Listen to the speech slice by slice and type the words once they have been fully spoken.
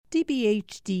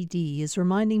CBHDD is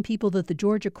reminding people that the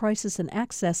Georgia Crisis and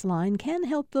Access Line can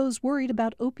help those worried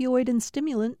about opioid and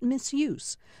stimulant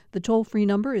misuse. The toll-free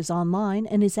number is online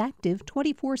and is active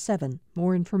 24/7.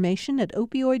 More information at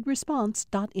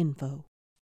opioidresponse.info.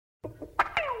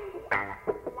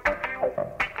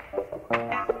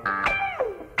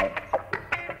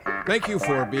 Thank you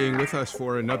for being with us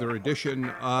for another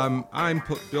edition. I'm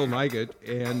Bill Nygett,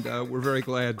 and we're very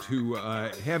glad to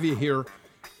have you here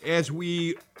as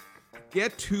we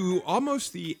get to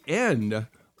almost the end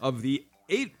of the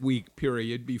 8-week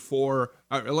period before,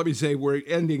 let me say we're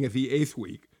ending at the 8th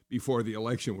week before the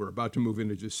election. We're about to move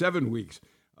into just 7 weeks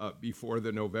before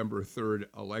the November 3rd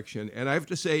election. And I have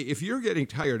to say, if you're getting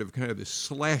tired of kind of the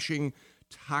slashing,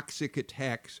 toxic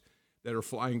attacks that are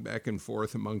flying back and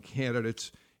forth among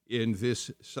candidates in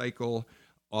this cycle,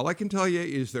 all I can tell you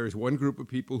is there's one group of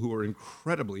people who are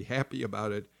incredibly happy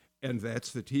about it, and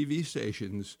that's the TV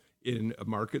stations in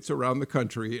markets around the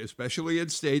country, especially in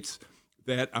states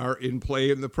that are in play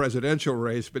in the presidential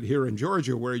race. But here in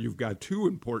Georgia, where you've got 2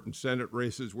 important Senate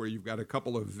races, where you've got a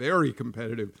couple of very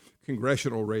competitive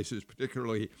congressional races,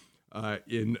 particularly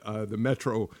in the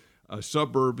metro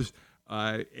suburbs,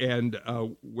 and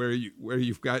where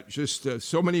you've got just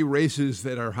so many races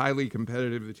that are highly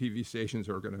competitive, the TV stations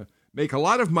are going to make a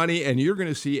lot of money, and you're going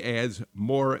to see ads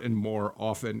more and more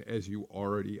often, as you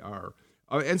already are.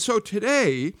 And so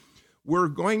today, we're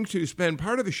going to spend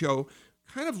part of the show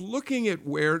kind of looking at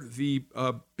where the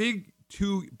big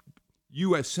 2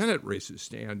 U.S. Senate races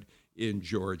stand in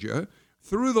Georgia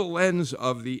through the lens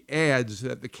of the ads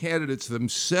that the candidates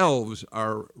themselves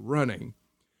are running.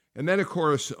 And then, of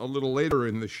course, a little later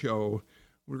in the show,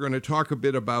 we're going to talk a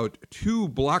bit about 2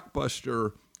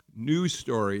 blockbuster news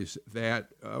stories that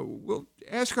we'll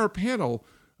ask our panel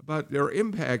about their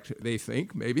impact, they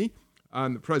think, maybe,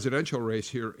 on the presidential race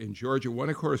here in Georgia. One,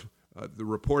 of course, the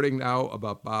reporting now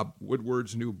about Bob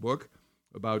Woodward's new book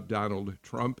about Donald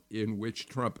Trump, in which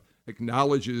Trump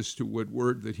acknowledges to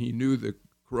Woodward that he knew the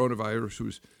coronavirus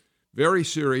was very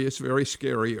serious, very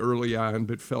scary early on,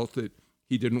 but felt that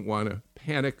he didn't want to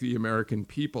panic the American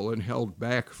people and held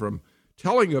back from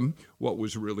telling them what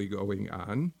was really going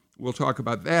on. We'll talk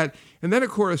about that. And then,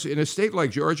 of course, in a state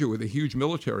like Georgia with a huge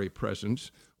military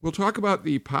presence, we'll talk about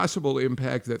the possible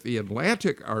impact that the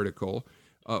Atlantic article,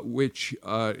 which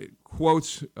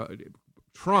quotes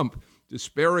Trump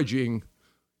disparaging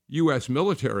U.S.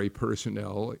 military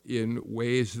personnel in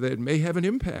ways that may have an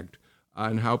impact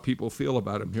on how people feel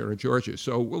about him here in Georgia.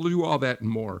 So we'll do all that and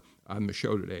more on the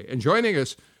show today. And joining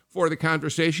us for the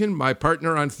conversation, my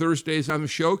partner on Thursdays on the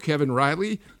show, Kevin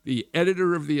Riley, the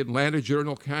editor of the Atlanta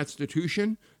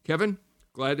Journal-Constitution. Kevin,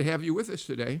 glad to have you with us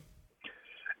today.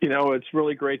 You know, it's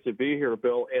really great to be here,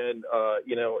 Bill. And,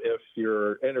 if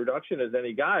your introduction is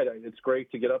any guide, it's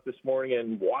great to get up this morning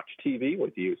and watch TV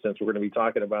with you, since we're going to be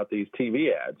talking about these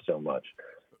TV ads so much.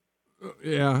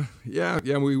 Yeah,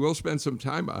 we will spend some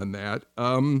time on that.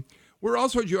 We're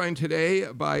also joined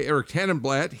today by Eric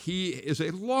Tanenblatt. He is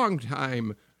a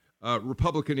longtime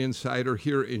Republican insider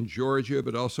here in Georgia,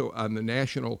 but also on the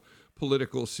national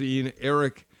political scene.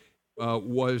 Eric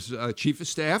was chief of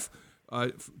staff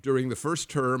during the first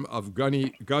term of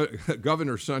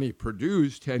Governor Sonny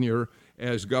Perdue's tenure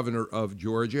as governor of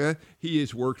Georgia. He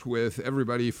has worked with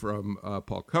everybody from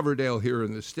Paul Coverdale here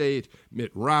in the state,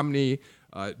 Mitt Romney,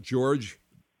 George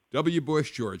W.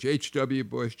 Bush, George H.W.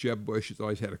 Bush, Jeb Bush has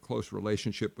always had a close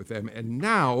relationship with them. And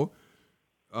now,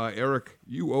 Eric,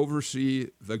 you oversee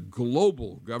the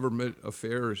global government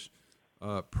affairs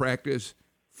practice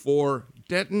for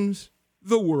Denton's,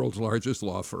 the world's largest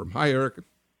law firm. Hi, Eric.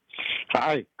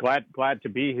 Hi, glad to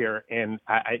be here. And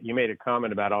you made a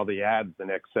comment about all the ads the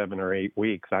next 7 or 8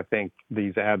 weeks. I think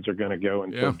these ads are going to go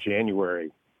until January,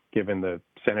 given the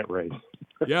Senate race.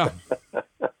 Yeah.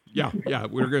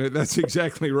 That's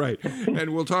exactly right.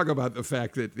 And we'll talk about the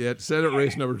fact that Senate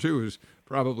race number 2 is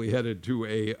probably headed to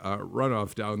a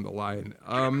runoff down the line.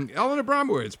 Alan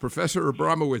Abramowitz, Professor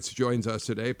Abramowitz joins us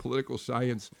today, political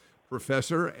science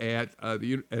professor at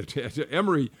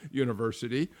Emory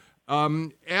University.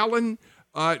 Alan,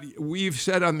 we've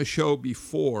said on the show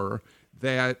before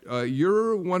that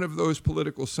you're one of those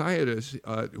political scientists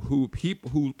who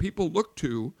people look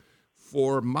to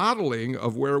for modeling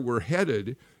of where we're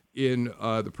headed in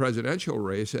the presidential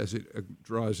race as it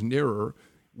draws nearer.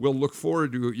 We'll look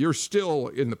forward to it.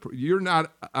 You're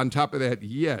not on top of that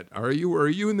yet, are you? Or are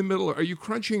you in the middle? Are you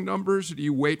crunching numbers, or do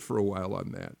you wait for a while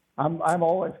on that? I'm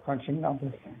always crunching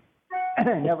numbers. I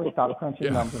never stop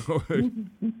crunching numbers.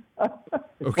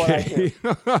 Okay.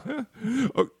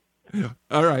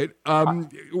 All right.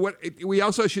 What we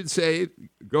also should say,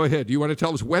 Go ahead. Do you want to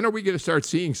tell us, when are we going to start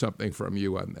seeing something from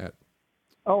you on that?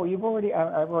 Oh, I've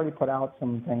already put out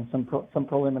some things, some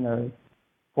preliminary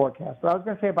forecasts. But I was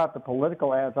going to say about the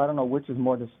political ads, I don't know which is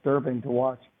more disturbing to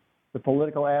watch, the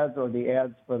political ads or the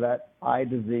ads for that eye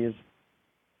disease.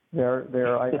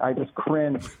 I just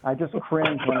cringe. I just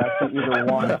cringe when I see either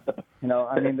one. You know,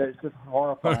 I mean, it's just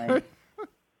horrifying.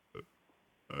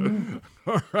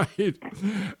 All right.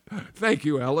 Thank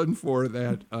you, Alan, for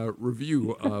that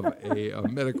review of a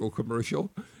medical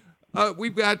commercial.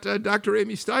 We've got Dr.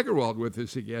 Amy Steigerwalt with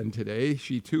us again today.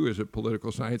 She, too, is a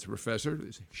political science professor.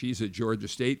 She's at Georgia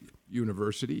State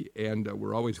University, and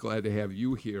we're always glad to have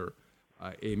you here,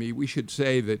 Amy. We should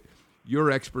say that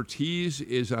your expertise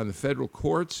is on the federal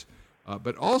courts,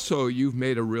 but also you've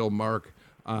made a real mark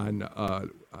on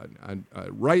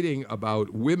writing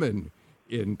about women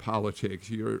in politics.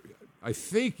 I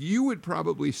think you would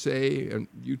probably say, and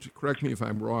you correct me if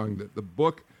I'm wrong, that the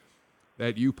book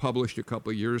that you published a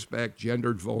couple of years back,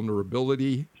 Gendered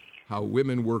Vulnerability, How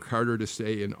Women Work Harder to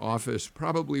Stay in Office,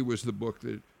 probably was the book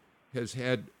that has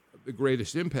had the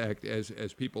greatest impact as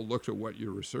people looked at what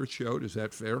your research showed. Is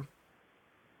that fair?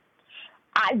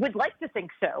 I would like to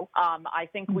think so. I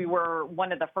think we were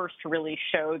one of the first to really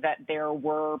show that there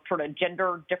were sort of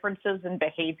gender differences in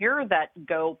behavior that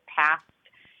go past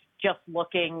just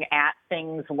looking at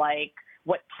things like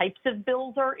what types of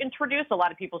bills are introduced. A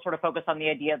lot of people sort of focus on the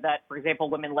idea that, for example,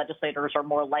 women legislators are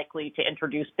more likely to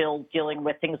introduce bills dealing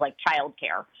with things like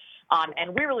childcare.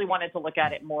 And we really wanted to look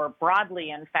at it more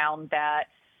broadly and found that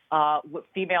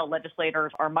female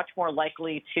legislators are much more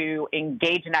likely to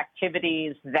engage in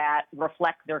activities that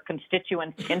reflect their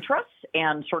constituents' interests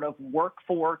and sort of work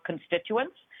for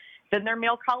constituents than their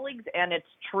male colleagues, and it's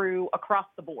true across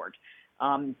the board.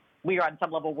 We are, on some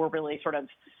level, we're really sort of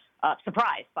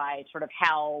surprised by sort of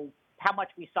how much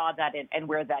we saw that and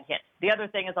where that hit. The other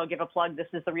thing is, I'll give a plug, this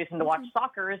is the reason to watch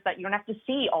soccer, is that you don't have to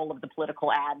see all of the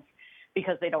political ads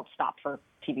because they don't stop for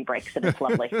TV breaks, and it's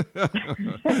lovely.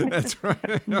 That's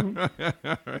right.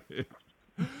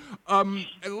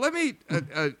 Let me,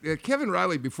 Kevin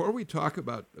Riley, before we talk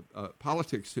about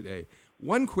politics today,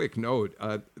 one quick note.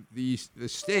 The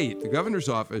state, the governor's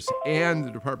office, and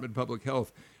the Department of Public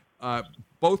Health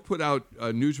both put out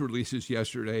news releases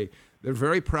yesterday. They're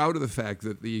very proud of the fact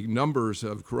that the numbers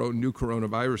of new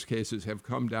coronavirus cases have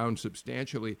come down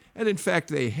substantially, and in fact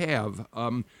they have.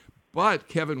 But,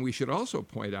 Kevin, we should also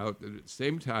point out that at the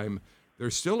same time,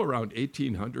 there's still around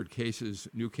 1,800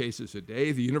 new cases a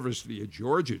day. The University of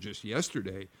Georgia just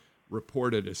yesterday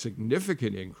reported a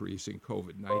significant increase in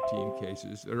COVID-19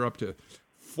 cases. They're up to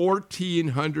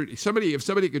 1,400. If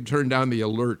somebody could turn down the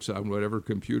alerts on whatever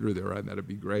computer they're on, that'd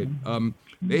be great.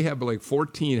 They have like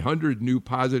 1,400 new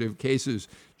positive cases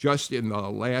just in the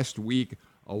last week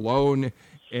alone,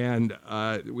 and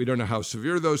we don't know how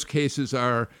severe those cases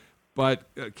are. But,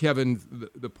 Kevin,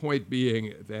 the point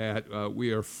being that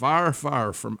we are far,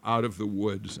 far from out of the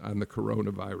woods on the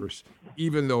coronavirus,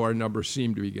 even though our numbers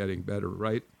seem to be getting better,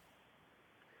 right?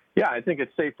 Yeah, I think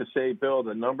it's safe to say, Bill,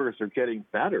 the numbers are getting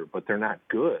better, but they're not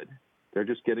good. They're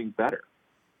just getting better.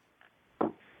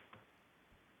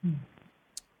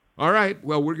 All right.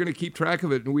 Well, we're going to keep track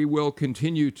of it, and we will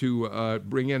continue to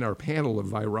bring in our panel of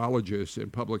virologists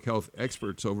and public health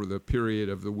experts over the period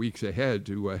of the weeks ahead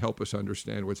to help us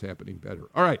understand what's happening better.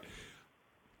 All right.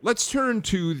 Let's turn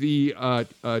to the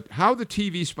how the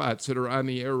TV spots that are on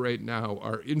the air right now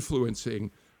are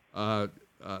influencing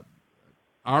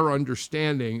our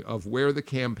understanding of where the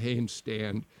campaigns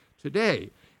stand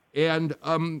today. And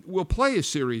we'll play a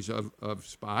series of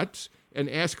spots and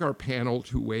ask our panel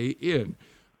to weigh in.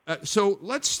 So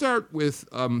let's start with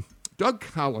Doug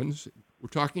Collins. We're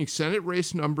talking Senate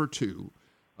race number 2.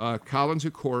 Collins,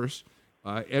 of course,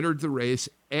 entered the race.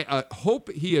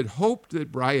 He had hoped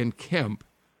that Brian Kemp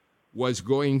was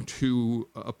going to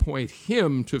appoint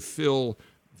him to fill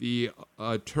the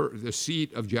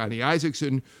seat of Johnny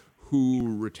Isakson,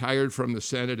 who retired from the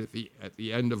Senate at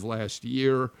the end of last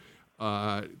year.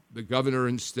 The governor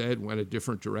instead went a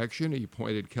different direction. He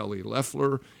appointed Kelly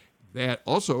Loeffler. That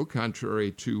also,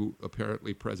 contrary to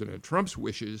apparently President Trump's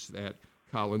wishes, that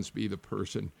Collins be the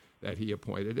person that he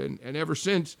appointed. And ever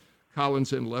since,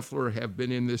 Collins and Loeffler have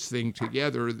been in this thing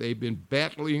together. They've been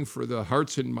battling for the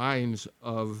hearts and minds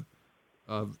of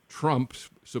Trump's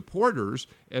supporters,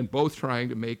 and both trying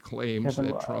to make claims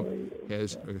that Trump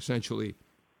has essentially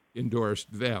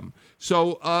endorsed them.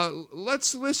 So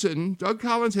let's listen. Doug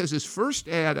Collins has his first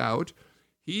ad out.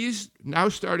 He's now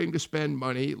starting to spend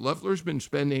money. Loeffler's been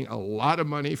spending a lot of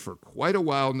money for quite a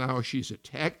while now. She's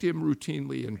attacked him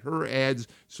routinely in her ads.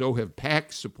 So have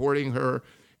PACs supporting her.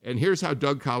 And here's how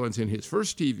Doug Collins, in his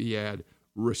first TV ad,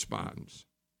 responds.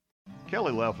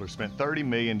 Kelly Loeffler spent $30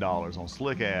 million on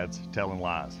slick ads telling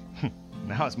lies.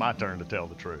 Now it's my turn to tell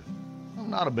the truth. I'm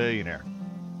not a billionaire.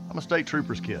 I'm a state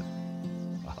trooper's kid,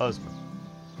 a husband,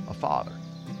 a father,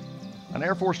 an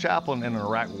Air Force chaplain, and an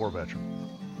Iraq war veteran.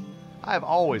 I have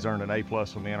always earned an A+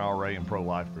 from the NRA and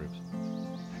pro-life groups.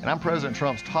 And I'm President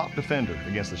Trump's top defender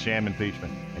against the sham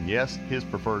impeachment, and yes, his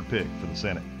preferred pick for the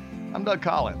Senate. I'm Doug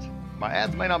Collins. My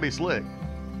ads may not be slick,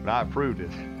 but I approved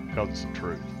it because it's the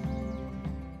truth.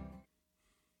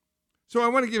 So I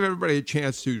want to give everybody a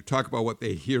chance to talk about what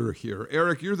they hear here.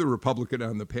 Eric, you're the Republican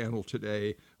on the panel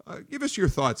today. Give us your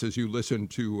thoughts as you listen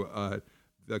to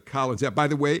the Collins ad. By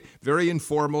the way, very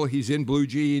informal. He's in blue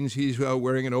jeans. He's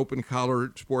wearing an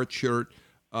open-collar sports shirt.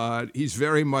 He's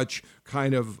very much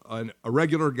kind of a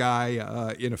regular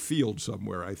guy in a field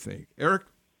somewhere, I think. Eric?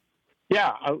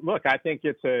 Yeah, look, I think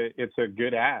it's a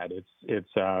good ad.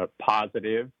 It's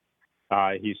positive.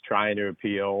 He's trying to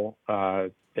appeal,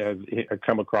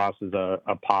 come across as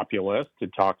a populist.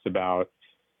 It talks about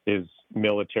his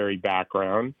military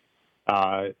background.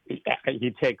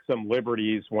 He takes some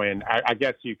liberties when I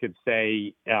guess you could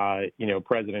say,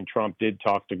 President Trump did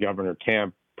talk to Governor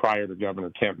Kemp prior to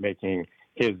Governor Kemp making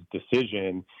his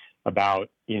decision about,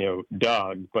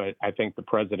 Doug. But I think the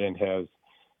president has,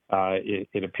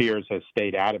 it appears, has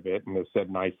stayed out of it and has said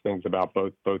nice things about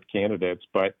both candidates.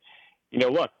 But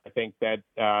look, I think that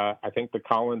the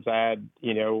Collins ad,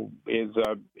 is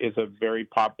a very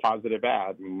positive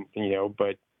ad, and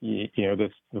but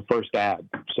this the first ad.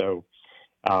 So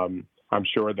I'm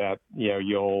sure that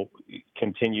you'll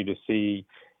continue to see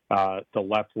the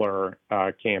Loeffler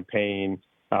campaign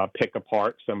pick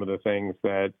apart some of the things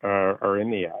that are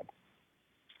in the ad.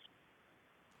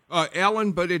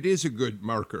 Alan, but it is a good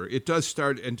marker. It does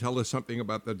start and tell us something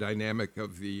about the dynamic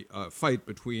of the fight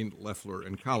between Loeffler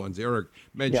and Collins. Eric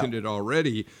mentioned it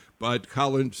already, but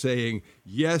Collins saying,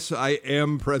 yes, I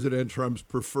am President Trump's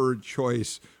preferred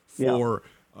choice for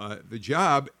the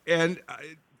job. And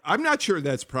I'm not sure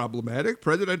that's problematic.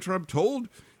 President Trump told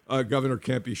Governor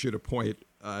Kemp he should appoint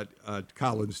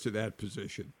Collins to that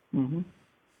position. Mm-hmm.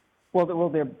 Well,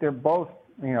 they're both,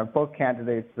 both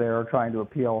candidates there are trying to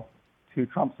appeal to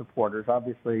Trump supporters,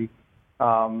 obviously,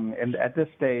 and at this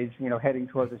stage, heading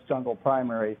towards this jungle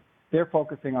primary, they're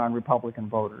focusing on Republican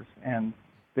voters, and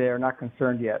they're not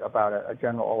concerned yet about a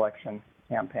general election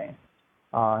campaign.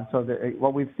 So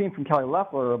what we've seen from Kelly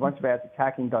Loeffler are a bunch of ads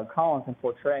attacking Doug Collins and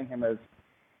portraying him as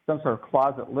some sort of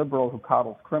closet liberal who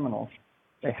coddles criminals,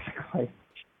 basically.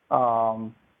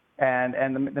 And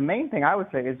the main thing I would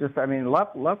say is just,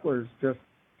 Loeffler's just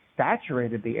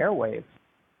saturated the airwaves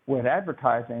with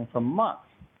advertising for months.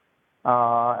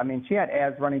 She had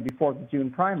ads running before the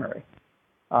June primary.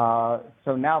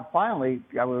 So now finally,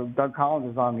 Doug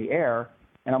Collins is on the air,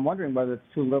 and I'm wondering whether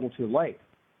it's too little, too late.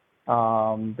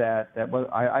 I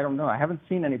don't know. I haven't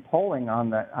seen any polling on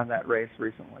that race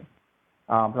recently,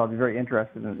 but I'll be very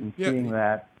interested in seeing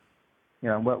that.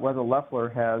 Whether Loeffler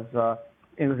has.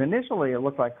 It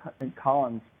looked like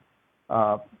Collins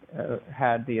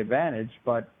had the advantage,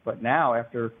 but now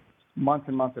after months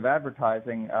and months of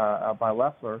advertising by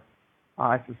Loeffler,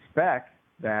 I suspect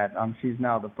that she's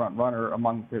now the front runner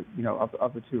among the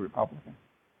of the two Republicans.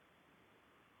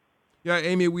 Yeah,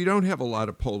 Amy, we don't have a lot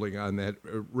of polling on that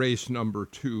race number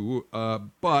 2,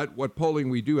 but what polling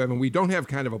we do have, and we don't have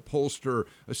kind of a pollster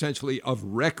essentially of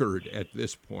record at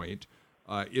this point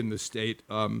in the state.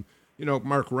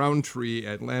 Mark Roundtree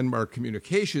at Landmark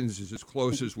Communications is as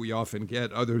close as we often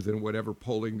get, other than whatever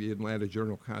polling the Atlanta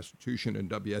Journal-Constitution and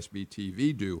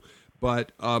WSB-TV do.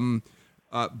 But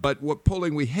what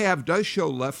polling we have does show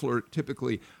Loeffler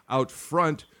typically out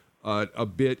front a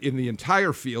bit in the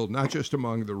entire field, not just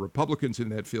among the Republicans in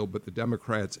that field, but the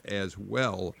Democrats as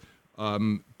well.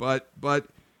 But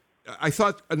I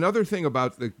thought another thing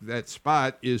about that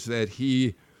spot is that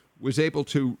he was able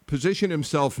to position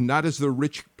himself not as the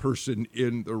rich person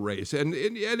in the race, and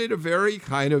in a very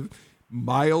kind of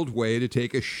mild way to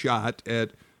take a shot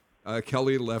at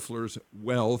Kelly Loeffler's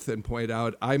wealth and point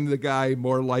out, I'm the guy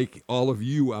more like all of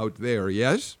you out there,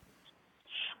 yes?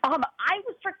 I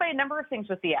was struck by a number of things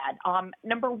with the ad.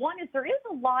 Number one is there is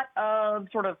a lot of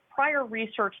sort of prior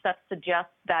research that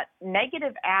suggests that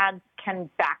negative ads can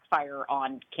backfire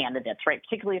on candidates, right?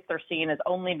 Particularly if they're seen as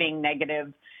only being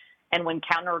negative and when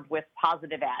countered with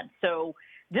positive ads. So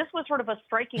this was sort of a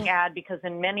striking ad because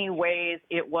in many ways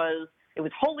it was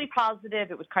wholly positive.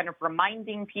 It was kind of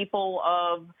reminding people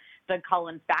of Doug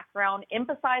Collins' background,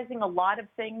 emphasizing a lot of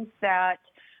things that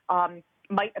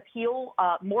might appeal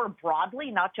more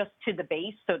broadly, not just to the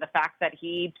base. So the fact that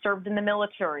he served in the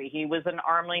military, he was an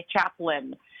Army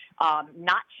chaplain,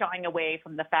 not shying away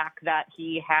from the fact that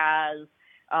he has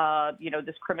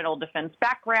this criminal defense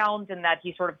background, and that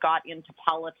he sort of got into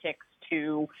politics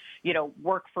to,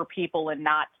 work for people and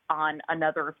not on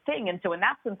another thing. And so in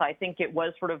that sense, I think it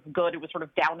was sort of good. It was sort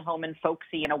of down home and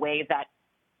folksy in a way that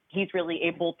he's really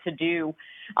able to do.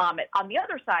 On the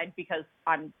other side, because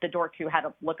I'm the dork who had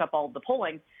to look up all the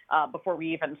polling before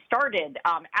we even started,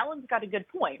 Alan's got a good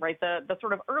point, right? The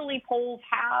sort of early polls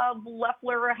have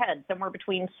Loeffler ahead, somewhere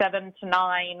between 7 to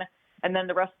 9. And then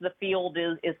the rest of the field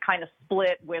is kind of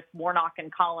split with Warnock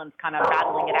and Collins kind of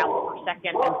battling it out for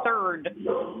second and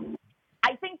third.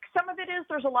 I think some of it is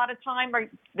there's a lot of time, right?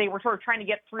 They were sort of trying to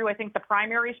get through, I think, the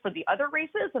primaries for the other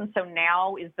races. And so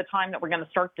now is the time that we're going to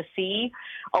start to see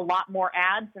a lot more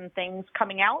ads and things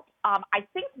coming out. I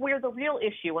think where the real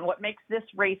issue and what makes this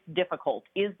race difficult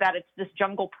is that it's this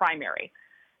jungle primary.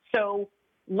 So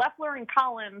Loeffler and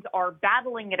Collins are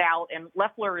battling it out, and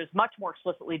Loeffler is much more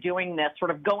explicitly doing this, sort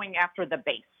of going after the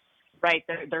base, right?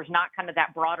 There's not kind of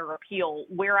that broader appeal.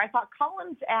 Where I thought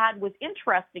Collins' ad was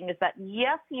interesting is that,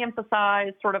 yes, he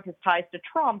emphasized sort of his ties to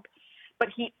Trump, but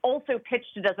he also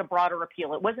pitched it as a broader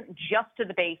appeal. It wasn't just to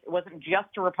the base. It wasn't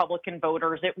just to Republican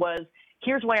voters. It was,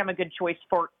 here's why I'm a good choice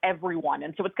for everyone.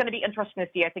 And so it's going to be interesting to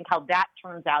see, I think, how that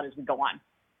turns out as we go on.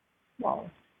 Wow.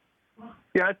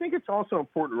 Yeah, I think it's also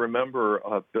important to remember,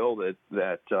 Bill,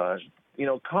 that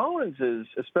Collins is,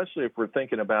 especially if we're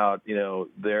thinking about,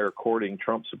 their courting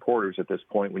Trump supporters at this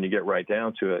point, when you get right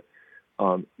down to it,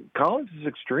 Collins is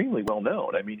extremely well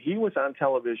known. I mean, he was on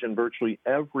television virtually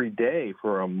every day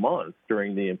for a month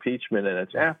during the impeachment and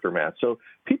its aftermath. So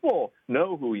people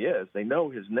know who he is. They know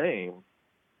his name.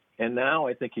 And now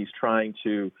I think he's trying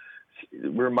to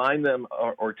remind them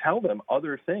or tell them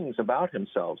other things about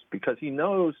himself, because he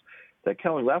knows that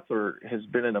Kelly Loeffler has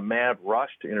been in a mad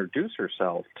rush to introduce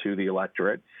herself to the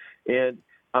electorate. And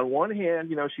on one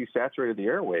hand, she saturated the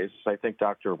airways, as I think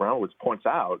Dr. Abramowitz points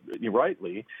out,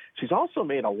 rightly. She's also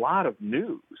made a lot of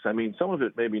news. I mean, some of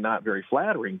it maybe not very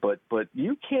flattering, but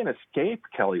you can't escape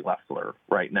Kelly Loeffler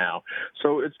right now.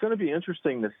 So it's going to be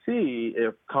interesting to see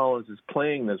if Collins is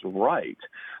playing this right.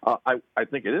 I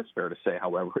think it is fair to say,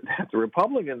 however, that the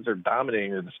Republicans are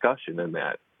dominating the discussion in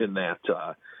that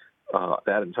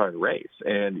entire race.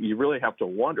 And you really have to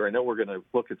wonder. I know we're going to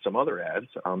look at some other ads.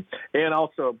 And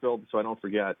also, Bill, so I don't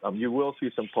forget, you will see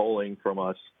some polling from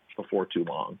us before too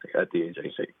long at the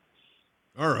AJC.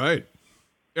 All right.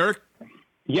 Eric?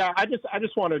 Yeah, I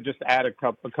just want to add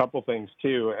a couple things,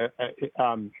 too.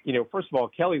 First of all,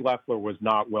 Kelly Loeffler was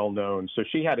not well known, so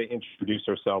she had to introduce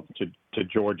herself to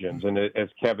Georgians. And as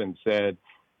Kevin said,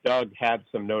 Doug had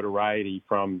some notoriety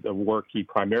from the work he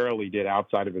primarily did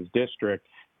outside of his district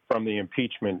from the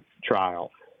impeachment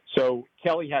trial. So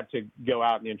Kelly had to go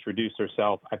out and introduce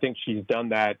herself. I think she's done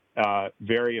that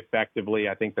very effectively.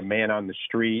 I think the man on the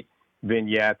street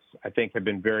vignettes, I think, have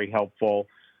been very helpful.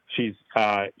 She's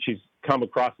come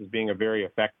across as being a very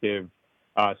effective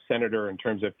senator in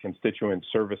terms of constituent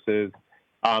services.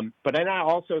 But then I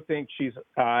also think she's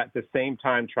at the same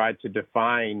time tried to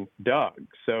define Doug.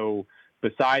 So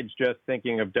besides just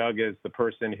thinking of Doug as the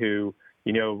person who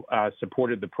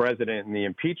supported the president in the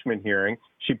impeachment hearing,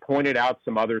 she pointed out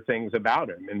some other things about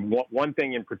him. And one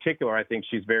thing in particular I think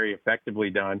she's very effectively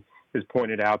done is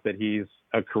pointed out that he's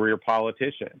a career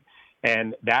politician.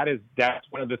 And that's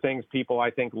one of the things people,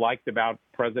 I think, liked about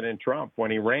President Trump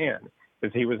when he ran,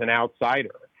 is he was an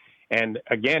outsider. And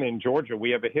again, in Georgia,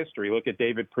 we have a history. Look at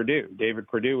David Perdue. David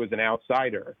Perdue is an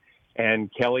outsider.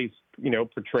 And Kelly's,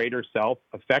 portrayed herself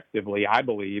effectively, I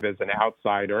believe, as an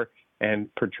outsider,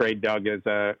 and portrayed Doug as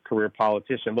a career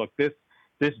politician. Look, this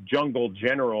jungle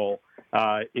general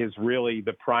is really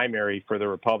the primary for the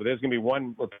Republican. There's going to be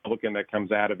one Republican that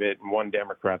comes out of it and one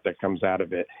Democrat that comes out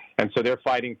of it. And so they're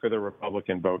fighting for the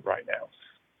Republican vote right now.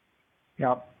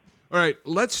 Yep. All right,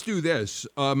 let's do this.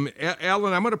 Alan,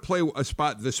 I'm going to play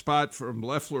the spot from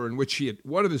Loeffler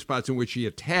one of the spots in which he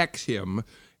attacks him,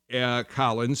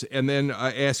 Collins, and then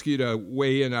ask you to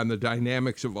weigh in on the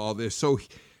dynamics of all this. So,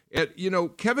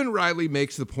 Kevin Riley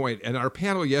makes the point, and our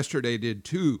panel yesterday did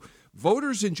too.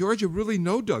 Voters in Georgia really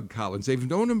know Doug Collins. They've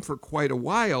known him for quite a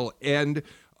while, and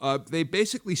they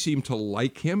basically seem to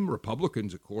like him,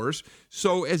 Republicans, of course.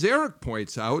 So as Eric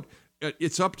points out,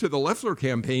 it's up to the Loeffler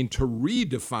campaign to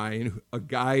redefine a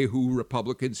guy who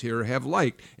Republicans here have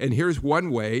liked. And here's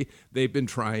one way they've been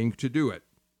trying to do it.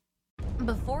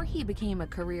 Before he became a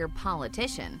career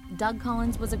politician, Doug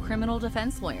Collins was a criminal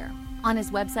defense lawyer. On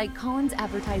his website, Collins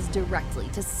advertised directly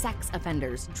to sex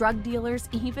offenders, drug dealers,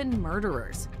 even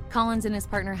murderers. Collins and his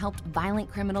partner helped violent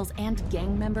criminals and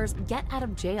gang members get out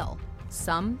of jail.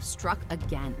 Some struck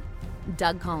again.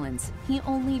 Doug Collins, he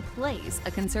only plays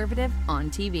a conservative on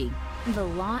TV. The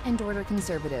law and order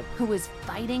conservative who is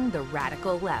fighting the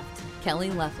radical left.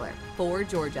 Kelly Loeffler for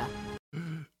Georgia.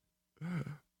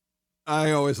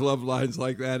 I always love lines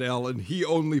like that, Alan. He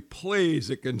only plays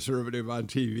a conservative on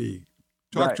TV.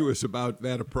 Talk to us about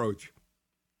that approach.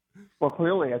 Well,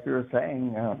 clearly, as we were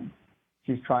saying,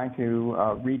 she's trying to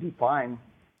redefine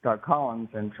Doug Collins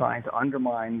and trying to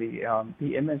undermine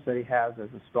the image that he has as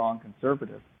a strong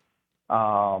conservative.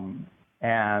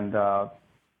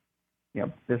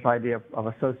 This idea of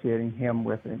associating him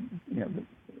with, the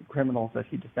criminals that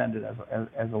he defended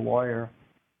as a lawyer.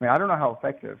 I mean, I don't know how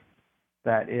effective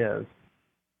that is,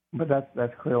 but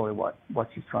that's clearly what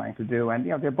she's trying to do. And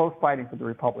they're both fighting for the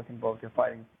Republican vote. They're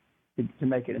fighting to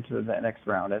make it into the next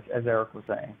round, as Eric was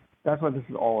saying. That's what this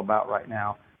is all about right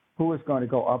now. Who is going to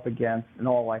go up against, in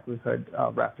all likelihood,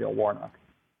 Raphael Warnock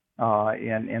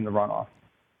in the runoff?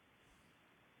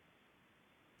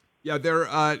 Yeah,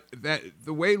 the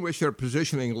way in which they're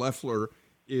positioning Loeffler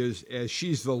is as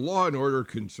she's the law and order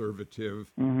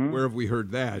conservative. Mm-hmm. Where have we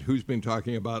heard that? Who's been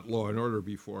talking about law and order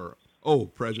before? Oh,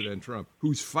 President Trump,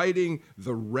 who's fighting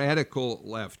the radical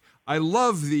left. I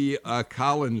love the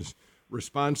Collins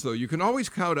response, though. You can always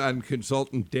count on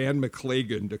consultant Dan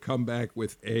McClagan to come back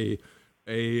with a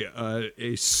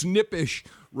snippish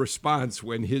response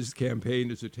when his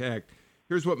campaign is attacked.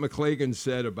 Here's what McClagan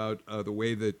said about the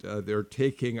way that they're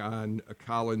taking on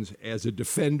Collins as a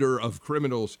defender of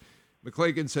criminals.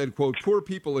 McClagan said, quote, "Poor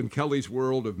people in Kelly's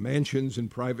world of mansions and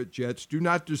private jets do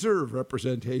not deserve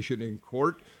representation in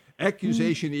court.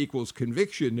 Accusation equals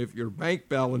conviction if your bank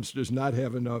balance does not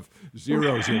have enough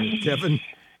zeros in it." Kevin?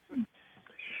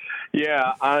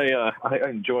 Yeah, I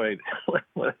enjoyed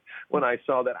when I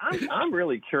saw that. I'm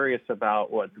really curious about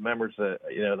what the members, the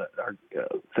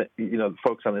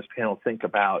folks on this panel think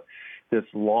about this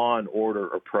law and order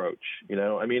approach.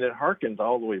 I mean, it harkens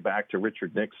all the way back to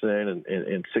Richard Nixon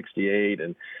in '68,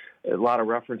 and a lot of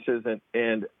references,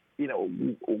 and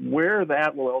where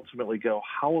that will ultimately go,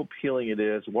 how appealing it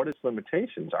is, what its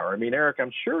limitations are. I mean, Eric,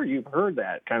 I'm sure you've heard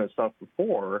that kind of stuff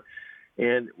before.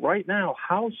 And right now,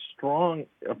 how strong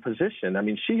a position? I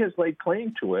mean, she has laid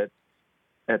claim to it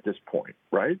at this point,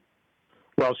 right?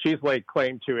 Well, she's laid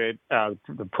claim to it.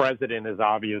 The president is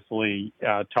obviously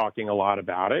talking a lot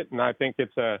about it, and I think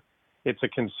it's a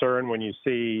concern when you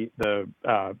see the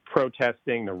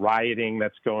protesting, the rioting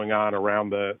that's going on around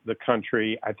the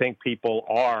country. I think there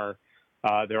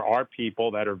are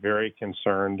people that are very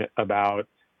concerned about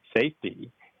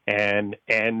safety. And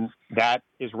that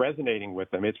is resonating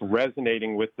with them. It's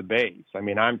resonating with the base. I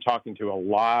mean, I'm talking to a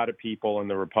lot of people in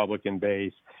the Republican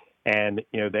base, and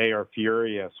they are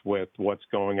furious with what's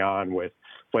going on with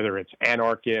whether it's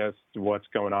anarchists, what's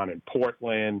going on in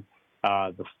Portland,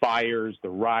 the fires, the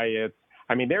riots.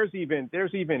 I mean, there's even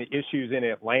issues in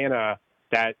Atlanta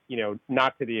that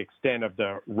not to the extent of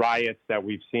the riots that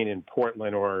we've seen in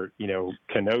Portland or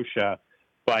Kenosha.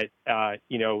 But,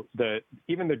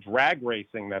 even the drag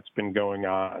racing that's been going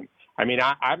on. I mean,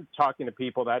 I'm talking to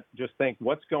people that just think,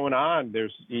 what's going on?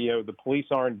 There's, the police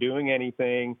aren't doing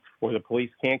anything, or the police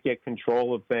can't get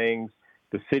control of things.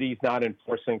 The city's not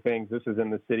enforcing things. This is in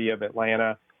the city of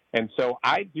Atlanta. And so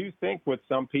I do think with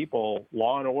some people,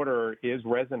 law and order is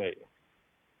resonating.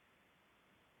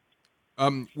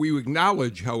 We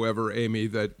acknowledge, however, Amy,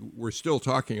 that we're still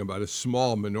talking about a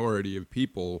small minority of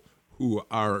people who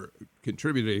are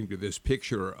contributing to this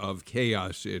picture of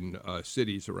chaos in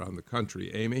cities around the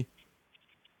country. Amy?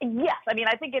 Yes. I mean,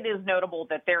 I think it is notable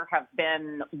that there have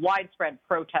been widespread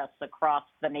protests across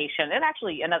the nation and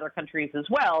actually in other countries as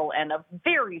well, and a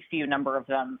very few number of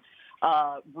them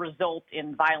result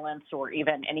in violence or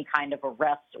even any kind of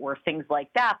arrest or things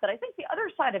like that. But I think the other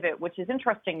side of it, which is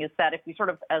interesting, is that if we sort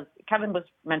of, as Kevin was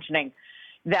mentioning,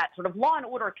 that sort of law and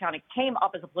order accounting came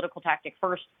up as a political tactic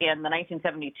first in the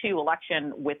 1972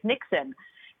 election with Nixon.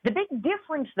 The big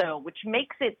difference, though, which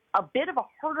makes it a bit of a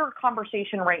harder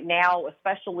conversation right now,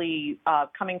 especially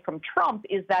coming from Trump,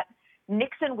 is that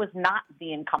Nixon was not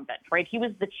the incumbent, right? He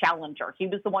was the challenger. He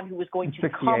was the one who was going to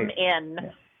come in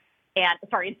in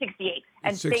 68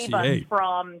 and save us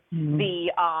from the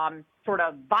sort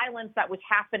of violence that was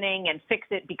happening and fix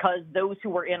it because those who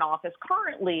were in office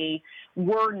currently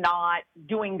were not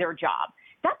doing their job.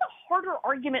 That's a harder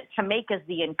argument to make as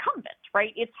the incumbent,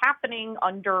 right? It's happening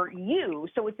under you,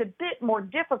 so it's a bit more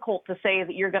difficult to say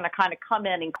that you're going to kind of come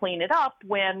in and clean it up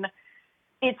when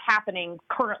it's happening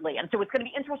currently. And so it's going to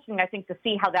be interesting, I think, to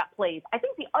see how that plays. I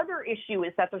think the other issue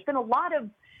is that there's been a lot of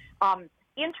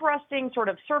interesting sort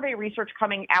of survey research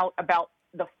coming out about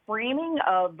the framing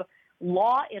of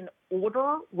law and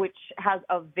order, which has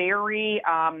a very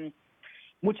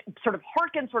which sort of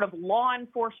harkens sort of law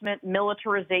enforcement,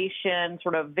 militarization,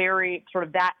 sort of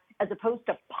that, as opposed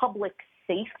to public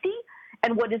safety.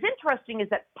 And what is interesting is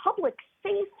that public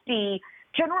safety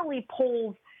generally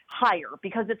polls higher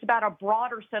because it's about a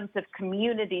broader sense of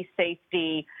community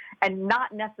safety and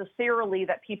not necessarily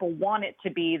that people want it to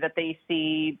be that they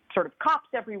see sort of cops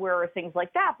everywhere or things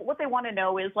like that. But what they want to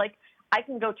know is, like, I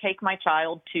can go take my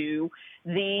child to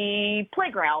the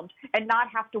playground and not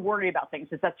have to worry about things.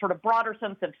 It's that sort of broader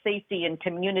sense of safety and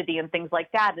community and things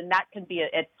like that, and that can be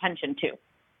a tension too.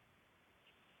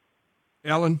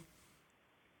 Alan?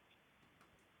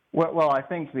 Well, I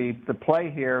think the play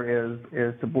here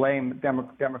is to blame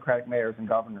Democratic mayors and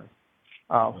governors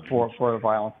for the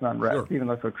violence and unrest, Sure. even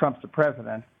though Trump's the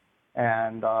president.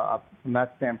 And from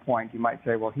that standpoint, you might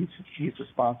say, well, he's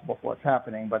responsible for what's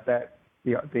happening. But that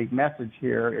the message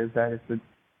here is that it's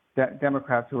the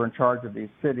Democrats who are in charge of these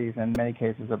cities and in many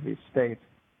cases of these states.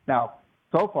 Now,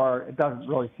 so far, it doesn't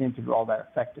really seem to be all that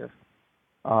effective.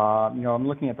 I'm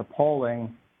looking at the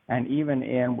polling, and even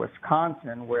in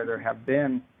Wisconsin, where there has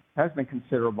been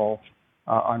considerable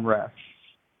unrest,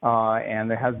 and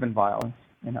there has been violence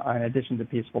in addition to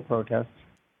peaceful protests.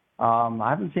 I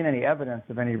haven't seen any evidence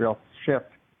of any real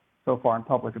shift so far in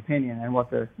public opinion. And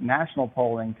what the national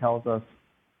polling tells us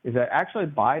is that actually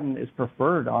Biden is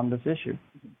preferred on this issue.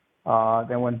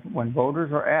 Then when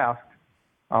voters are asked,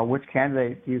 which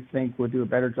candidate do you think would do a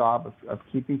better job of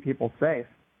keeping people safe,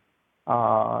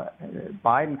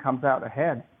 Biden comes out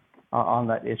ahead on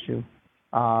that issue.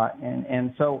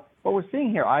 And so what we're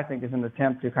seeing here, I think, is an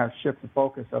attempt to kind of shift the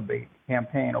focus of the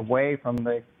campaign away from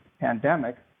the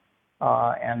pandemic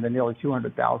and the nearly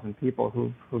 200,000 people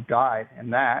who've died in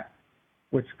that,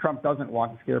 which Trump doesn't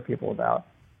want to scare people about,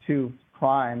 to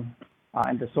crime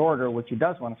and disorder, which he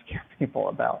does want to scare people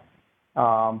about.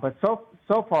 But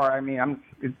so far, I mean,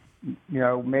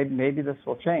 maybe this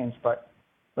will change, but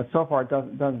so far it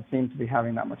doesn't seem to be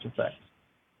having that much effect.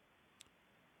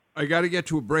 I got to get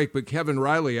to a break, but Kevin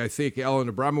Riley, I think Alan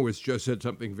Abramowitz just said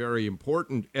something very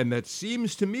important, and that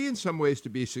seems to me in some ways to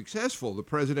be successful. The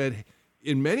president,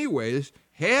 in many ways,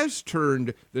 has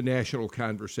turned the national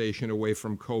conversation away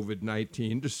from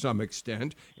COVID-19 to some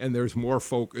extent, and there's more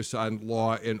focus on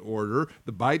law and order.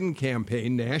 The Biden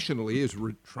campaign nationally is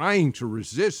trying to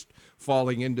resist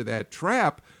falling into that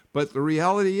trap, but the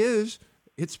reality is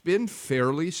it's been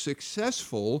fairly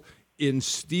successful in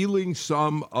stealing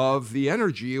some of the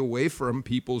energy away from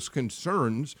people's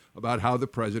concerns about how the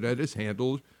president has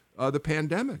handled the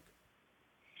pandemic.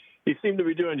 He seemed to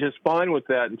be doing just fine with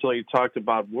that until he talked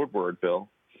about Woodward, Bill.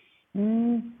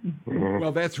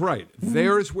 Well, that's right.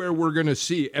 There's where we're going to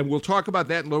see, and we'll talk about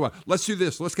that in a little while. Let's do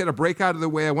this. Let's get a break out of the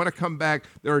way. I want to come back.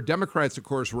 There are Democrats, of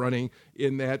course, running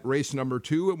in that race number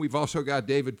 2, and we've also got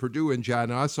David Perdue and John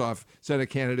Ossoff,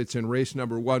 Senate candidates in race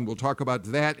number 1. We'll talk about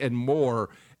that and more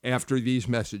after these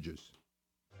messages.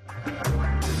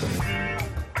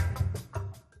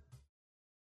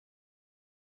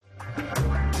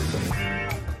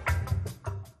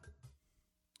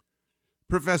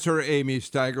 Professor Amy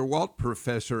Steigerwalt,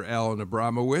 Professor Alan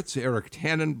Abramowitz, Eric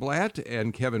Tanenblatt,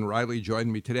 and Kevin Riley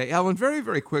joined me today. Alan, very,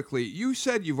 very quickly, you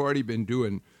said you've already been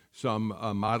doing some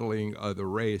modeling of the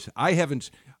race. I haven't.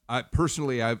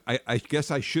 Personally, I guess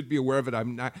I should be aware of it.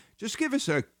 I'm not. Just give us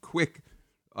a quick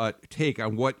take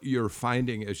on what you're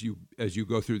finding as you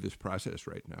go through this process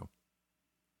right now.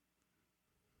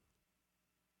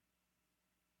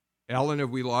 Alan, have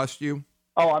we lost you?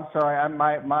 Oh, I'm sorry.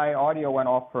 My audio went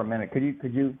off for a minute. Could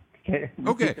you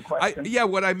okay. the question?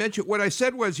 What I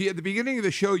said was at the beginning of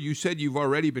the show, you said you've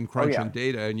already been crunching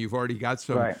data and you've already got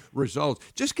some results.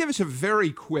 Just give us a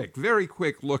very quick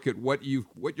look at what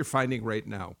you're finding right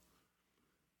now.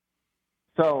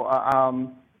 So,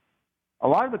 a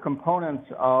lot of the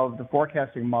components of the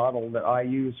forecasting model that I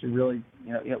use to really,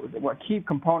 what key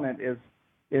component is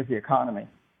the economy.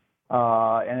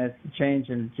 And it's the change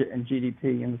in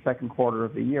GDP in the second quarter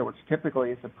of the year, which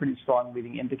typically is a pretty strong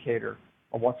leading indicator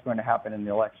of what's going to happen in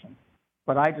the election.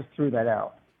 But I just threw that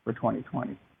out for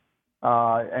 2020,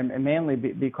 and mainly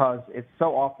because it's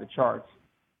so off the charts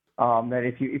that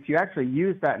if you actually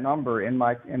use that number in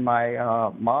my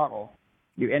model,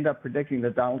 you end up predicting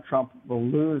that Donald Trump will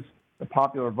lose the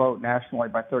popular vote nationally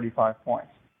by 35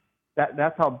 points.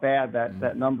 That's how bad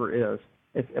that number is.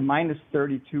 It's a minus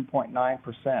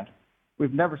 32.9%.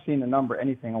 We've never seen a number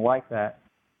anything like that,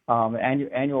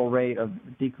 annual rate of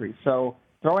decrease. So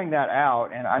throwing that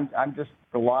out, and I'm just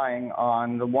relying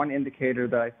on the one indicator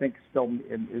that I think still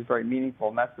is very meaningful,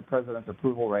 and that's the president's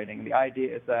approval rating. The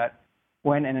idea is that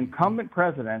when an incumbent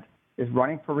president is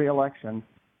running for re-election,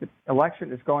 the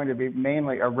election is going to be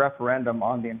mainly a referendum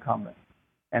on the incumbent.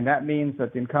 And that means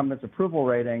that the incumbent's approval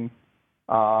rating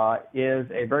is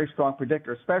a very strong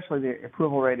predictor, especially the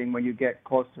approval rating when you get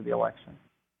close to the election.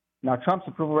 Now, Trump's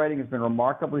approval rating has been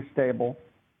remarkably stable,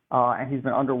 and he's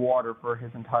been underwater for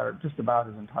just about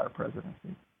his entire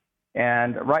presidency.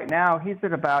 And right now, he's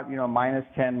at about, minus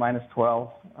 10, minus 12,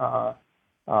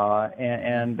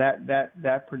 and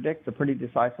that predicts a pretty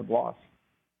decisive loss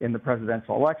in the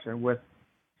presidential election, with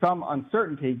some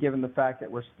uncertainty given the fact that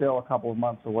we're still a couple of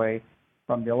months away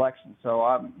from the election.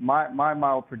 So my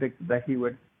model predicted that he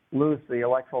would lose the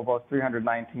electoral vote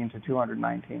 319 to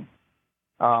 219.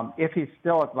 If he's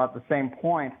still at about the same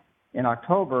point in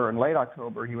October, in late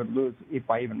October, he would lose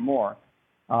by even more.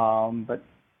 But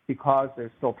because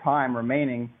there's still time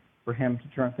remaining for him to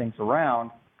turn things around,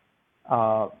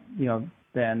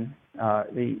 then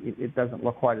it doesn't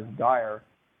look quite as dire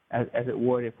as it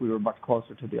would if we were much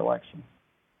closer to the election.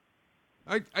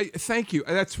 I thank you.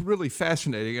 That's really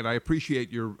fascinating, and I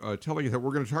appreciate your telling us that.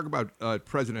 We're going to talk about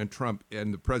President Trump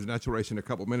and the presidential race in a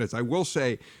couple minutes. I will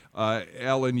say,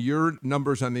 Alan, your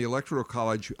numbers on the Electoral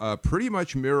College pretty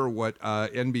much mirror what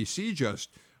NBC just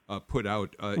put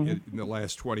out in the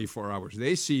last 24 hours.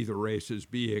 They see the race as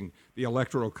being, the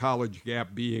Electoral College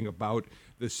gap being about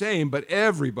the same, but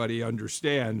everybody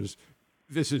understands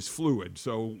this is fluid,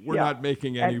 so we're not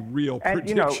making any real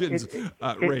predictions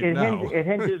right now. It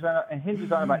hinges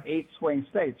on about 8 swing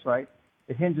states, right?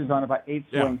 It hinges on about 8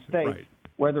 swing states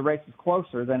where the race is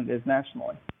closer than it is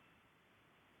nationally.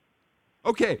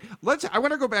 Okay, I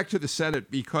want to go back to the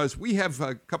Senate because we have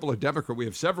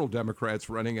several Democrats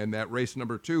running in that race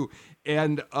number 2,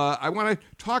 and I want to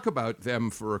talk about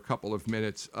them for a couple of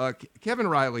minutes. Kevin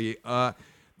Riley,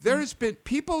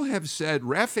 people have said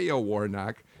Raphael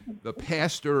Warnock, the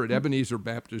pastor at Ebenezer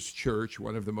Baptist Church,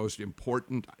 one of the most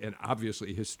important and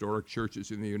obviously historic churches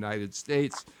in the United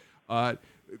States,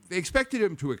 they expected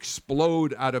him to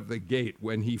explode out of the gate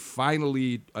when he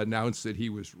finally announced that he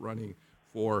was running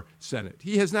for Senate.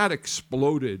 He has not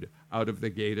exploded out of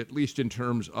the gate, at least in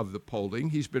terms of the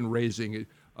polling. He's been raising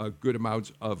good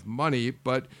amounts of money,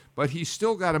 but he's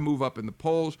still got to move up in the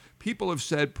polls. People have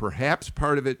said perhaps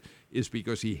part of it is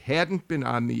because he hadn't been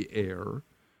on the air.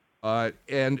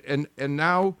 And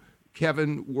now,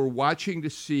 Kevin, we're watching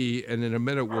to see, and in a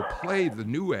minute we'll play the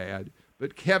new ad.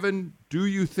 But Kevin, do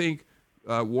you think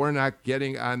Warnock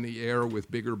getting on the air with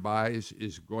bigger buys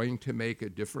is going to make a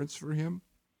difference for him?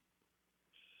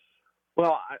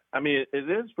 Well, I mean, it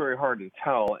is very hard to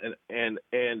tell, and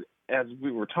as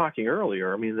we were talking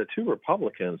earlier, I mean, the 2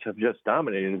 Republicans have just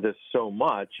dominated this so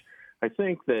much. I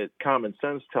think that common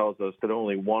sense tells us that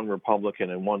only 1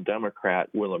 Republican and 1 Democrat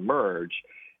will emerge.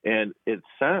 And it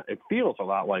feels a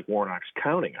lot like Warnock's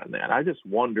counting on that. I just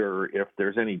wonder if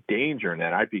there's any danger in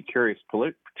that. I'd be curious,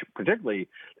 particularly,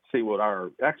 to see what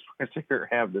our experts here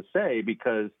have to say,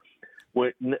 because,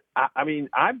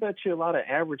 I bet you a lot of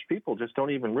average people just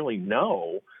don't even really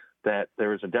know that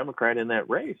there's a Democrat in that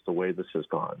race the way this has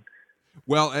gone.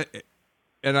 Well,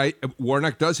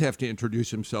 Warnock does have to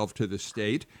introduce himself to the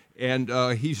state, and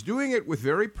he's doing it with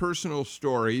very personal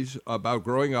stories about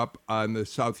growing up on the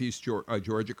southeast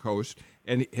Georgia coast.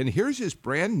 And here's his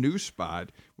brand new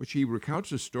spot, which he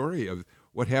recounts a story of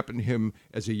what happened to him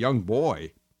as a young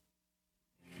boy.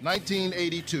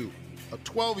 1982, a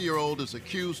 12-year-old is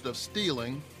accused of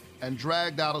stealing and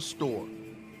dragged out of store,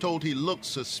 told he looks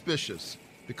suspicious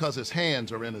because his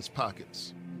hands are in his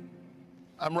pockets.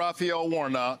 I'm Raphael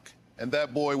Warnock, and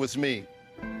that boy was me.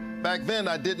 Back then,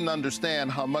 I didn't understand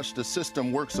how much the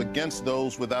system works against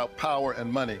those without power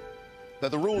and money, that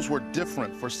the rules were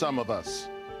different for some of us.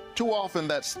 Too often,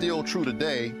 that's still true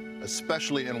today,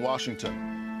 especially in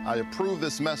Washington. I approve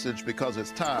this message because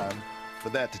it's time for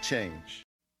that to change.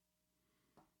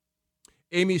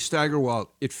 Amy Steigerwalt,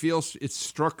 it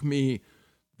struck me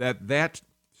that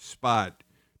spot,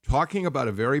 talking about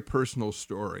a very personal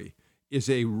story, is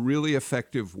a really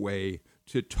effective way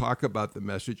to talk about the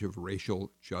message of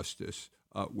racial justice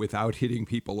without hitting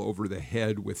people over the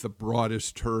head with the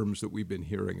broadest terms that we've been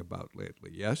hearing about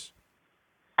lately. Yes?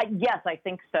 Yes, I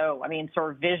think so. I mean,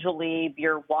 sort of visually,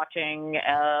 you're watching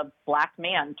a black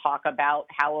man talk about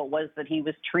how it was that he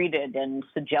was treated and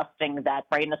suggesting that,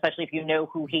 right, and especially if you know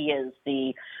who he is,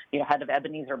 the head of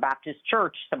Ebenezer Baptist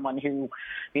Church, someone who,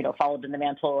 followed in the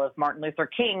mantle of Martin Luther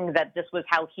King, that this was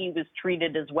how he was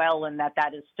treated as well, and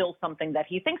that is still something that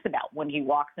he thinks about when he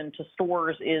walks into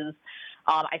stores is,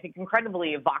 I think,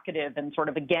 incredibly evocative and sort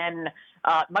of, again,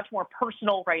 much more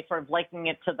personal, right, sort of likening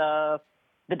it to the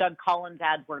Doug Collins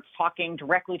ad where it's talking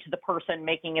directly to the person,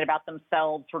 making it about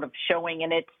themselves, sort of showing,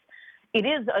 and it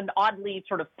is an oddly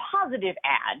sort of positive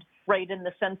ad, right, in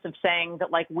the sense of saying that,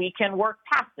 like, we can work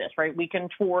past this, right? We can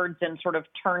towards and sort of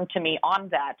turn to me on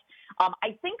that.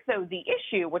 I think, though, the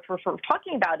issue, which we're sort of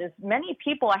talking about, is many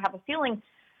people, I have a feeling,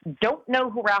 don't know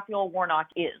who Raphael Warnock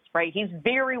is, right? He's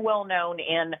very well known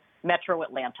in Metro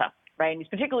Atlanta, right? And he's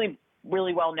particularly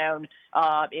really well known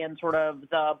in sort of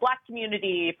the Black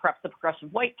community, perhaps the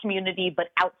progressive white community, but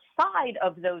outside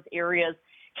of those areas,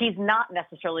 he's not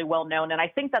necessarily well known. And I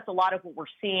think that's a lot of what we're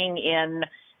seeing in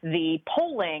the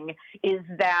polling is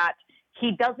that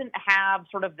he doesn't have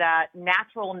sort of that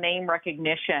natural name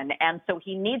recognition. And so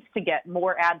he needs to get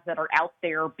more ads that are out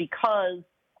there because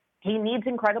he needs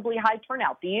incredibly high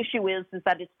turnout. The issue is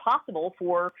that it's possible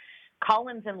for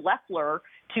Collins and Loeffler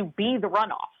to be the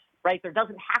runoff, right? There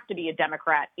doesn't have to be a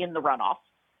Democrat in the runoff.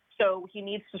 So he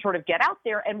needs to sort of get out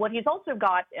there. And what he's also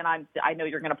got, and I know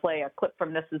you're going to play a clip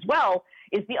from this as well,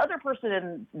 is the other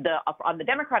person on the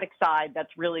Democratic side that's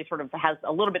really sort of has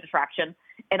a little bit of traction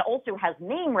and also has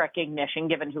name recognition,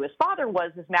 given who his father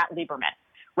was, is Matt Lieberman,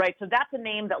 right? So that's a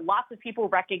name that lots of people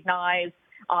recognize.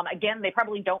 Again, they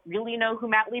probably don't really know who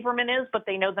Matt Lieberman is, but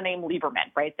they know the name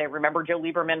Lieberman, right? They remember Joe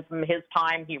Lieberman from his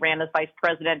time. He ran as vice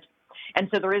president. And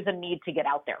so there is a need to get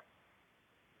out there.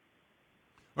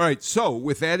 All right, so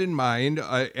with that in mind,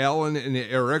 Alan and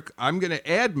Eric, I'm going to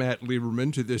add Matt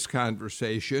Lieberman to this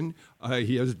conversation.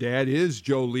 His dad is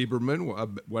Joe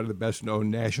Lieberman, one of the best-known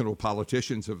national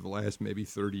politicians of the last maybe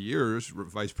 30 years,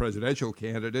 vice presidential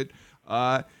candidate.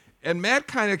 And Matt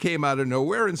kind of came out of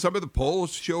nowhere, and some of the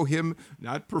polls show him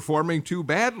not performing too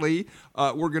badly.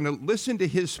 We're going to listen to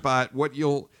his spot. What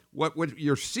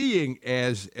you're seeing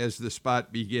as the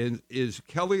spot begins is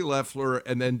Kelly Loeffler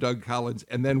and then Doug Collins,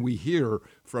 and then we hear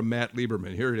from Matt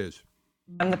Lieberman. Here it is.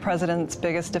 I'm the president's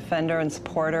biggest defender and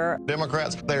supporter.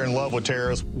 Democrats, they're in love with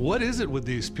terrorists. What is it with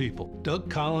these people? Doug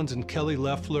Collins and Kelly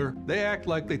Loeffler, they act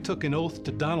like they took an oath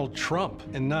to Donald Trump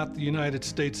and not the United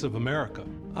States of America.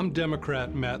 I'm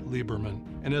Democrat Matt Lieberman,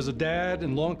 and as a dad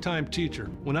and longtime teacher,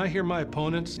 when I hear my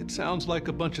opponents, it sounds like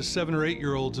a bunch of 7 or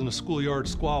 8-year-olds in a schoolyard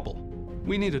squabble.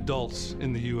 We need adults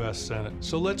in the U.S. Senate,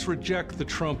 so let's reject the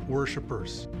Trump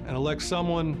worshipers and elect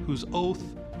someone whose oath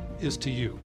is to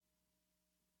you.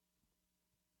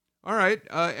 All right,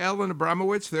 Alan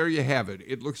Abramowitz, there you have it.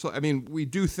 It looks like, I mean, we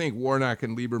do think Warnock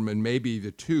and Lieberman may be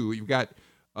the two. You've got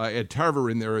Ed Tarver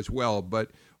in there as well, but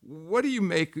what do you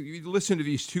make? You listen to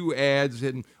these two ads,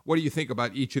 and what do you think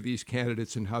about each of these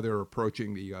candidates and how they're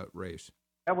approaching the race?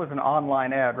 That was an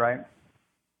online ad, right?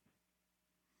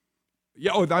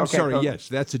 Yeah. Oh, I'm sorry. Yes,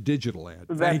 that's a digital ad.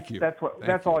 Thank you.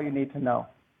 That's all you need to know.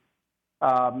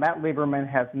 Matt Lieberman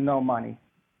has no money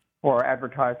for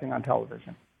advertising on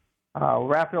television.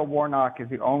 Raphael Warnock is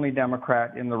the only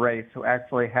Democrat in the race who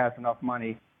actually has enough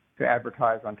money to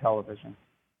advertise on television.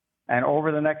 And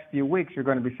over the next few weeks, you're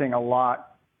going to be seeing a lot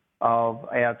of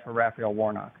ads for Raphael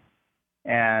Warnock.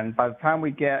 And by the time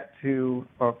we get to,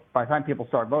 or by the time people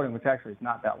start voting, which actually is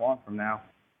not that long from now,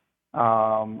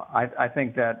 I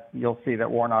think that you'll see that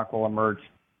Warnock will emerge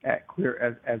as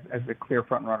the clear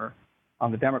front runner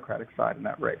on the Democratic side in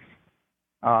that race,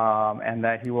 and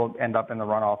that he will end up in the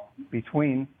runoff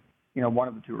between, one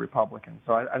of the two Republicans.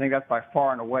 So I think that's by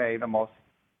far and away the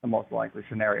most likely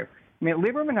scenario. I mean,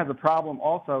 Lieberman has a problem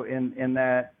also in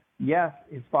that, yes,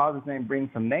 his father's name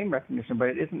brings some name recognition, but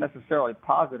it isn't necessarily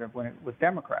positive with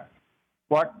Democrats.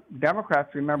 What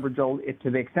Democrats remember Joe, to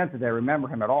the extent that they remember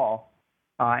him at all,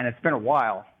 and it's been a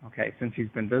while, since he's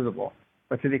been visible,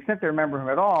 but to the extent they remember him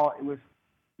at all, it was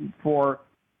for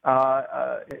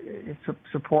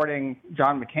supporting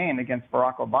John McCain against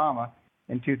Barack Obama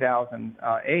in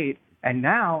 2008, and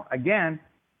now, again,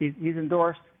 he's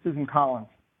endorsed Susan Collins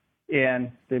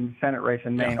in the Senate race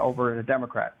in Maine over the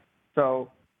Democrat. So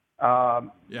the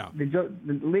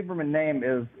Lieberman name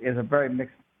is a very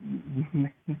mixed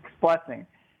blessing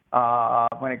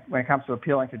when it comes to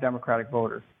appealing to Democratic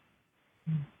voters.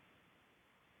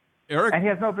 Eric? And he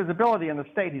has no visibility in the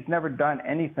state. He's never done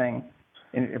anything.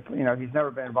 He's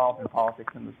never been involved in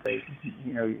politics in the state.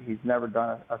 He's never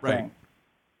done a thing.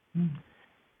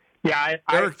 Yeah,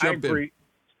 Eric, I agree.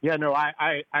 Yeah, no,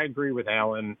 I agree with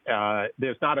Alan.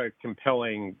 There's not a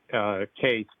compelling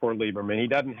case for Lieberman. He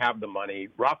doesn't have the money.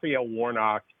 Raphael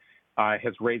Warnock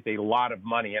has raised a lot of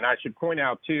money. And I should point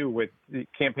out, too, with the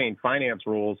campaign finance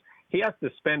rules, he has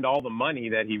to spend all the money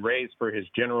that he raised for his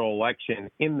general election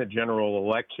in the general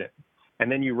election. And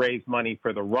then you raise money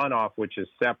for the runoff, which is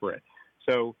separate.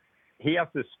 So he has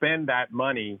to spend that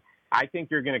money. I think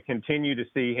you're going to continue to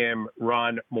see him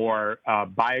run more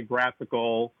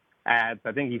biographical ads.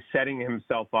 I think he's setting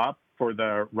himself up for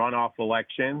the runoff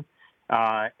election.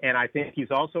 And I think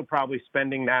he's also probably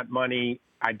spending that money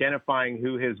identifying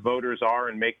who his voters are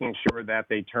and making sure that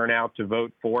they turn out to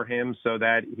vote for him so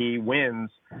that he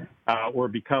wins or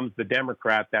becomes the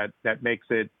Democrat that makes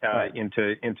it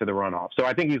into the runoff. So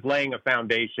I think he's laying a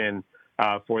foundation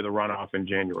for the runoff in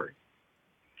January.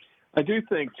 I do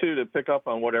think, too, to pick up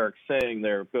on what Eric's saying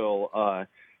there, Bill,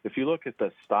 if you look at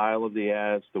the style of the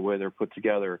ads, the way they're put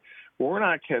together,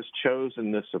 Warnock has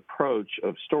chosen this approach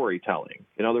of storytelling.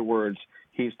 In other words,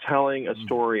 he's telling a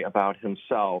story about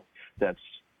himself that's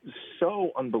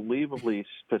so unbelievably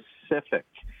specific.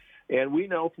 And we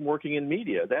know from working in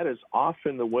media, that is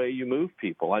often the way you move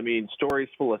people. I mean, stories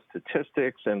full of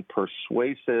statistics and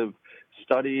persuasive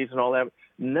studies and all that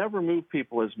never move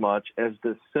people as much as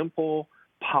the simple,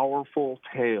 powerful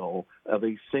tale of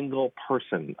a single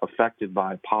person affected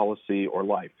by policy or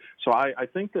life. So I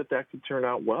think that could turn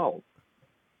out well.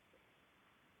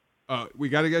 We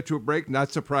got to get to a break.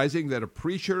 Not surprising that a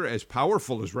preacher as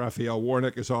powerful as Raphael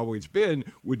Warnock has always been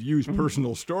would use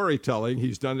personal storytelling.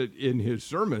 He's done it in his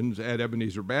sermons at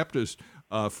Ebenezer Baptist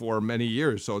for many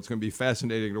years. So it's going to be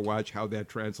fascinating to watch how that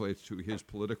translates to his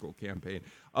political campaign.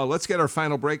 Let's get our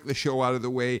final break of the show out of the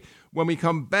way. When we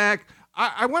come back,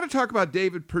 I want to talk about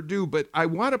David Perdue, but I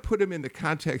want to put him in the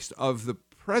context of the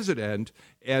president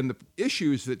and the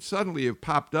issues that suddenly have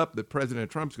popped up that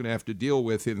President Trump's going to have to deal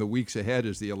with in the weeks ahead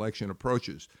as the election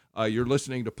approaches. You're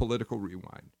listening to Political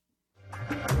Rewind.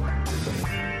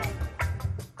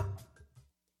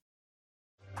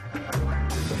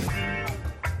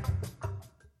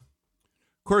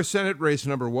 Of course, Senate race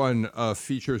number one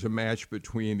features a match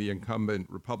between the incumbent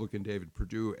Republican David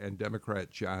Perdue and Democrat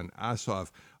Jon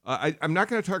Ossoff. I'm not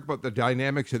going to talk about the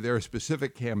dynamics of their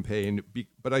specific campaign,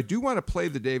 but I do want to play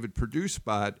the David Perdue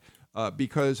spot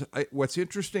because what's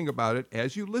interesting about it,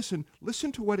 as you listen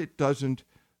to what it doesn't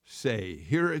say.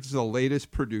 Here is the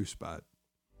latest Perdue spot.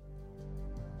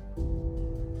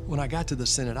 When I got to the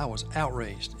Senate, I was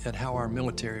outraged at how our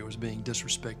military was being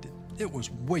disrespected. It was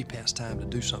way past time to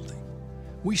do something.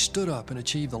 We stood up and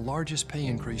achieved the largest pay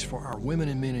increase for our women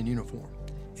and men in uniform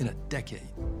in a decade.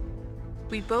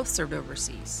 We both served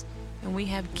overseas, and we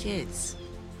have kids.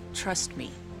 Trust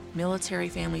me, military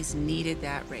families needed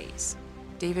that raise.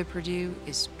 David Perdue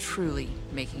is truly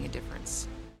making a difference.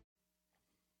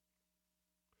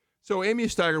 So Amy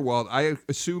Steigerwalt, I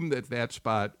assume that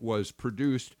spot was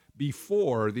produced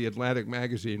before the Atlantic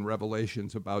magazine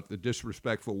revelations about the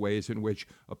disrespectful ways in which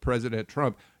President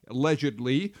Trump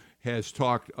allegedly has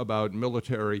talked about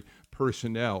military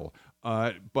personnel.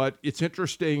 But it's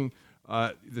interesting,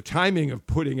 the timing of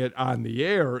putting it on the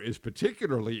air is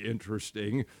particularly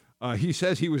interesting. He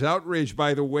says he was outraged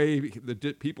by the way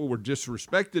that people were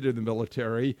disrespected in the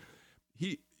military.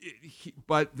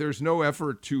 But there's no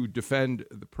effort to defend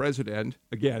the president.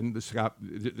 Again, the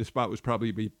spot was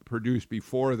probably produced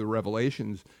before the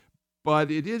revelations.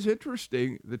 But it is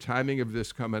interesting, the timing of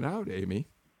this coming out, Amy.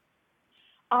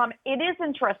 It is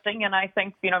interesting, and I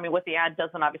think, what the ad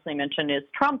doesn't obviously mention is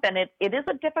Trump, and it is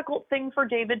a difficult thing for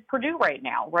David Perdue right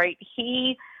now, right?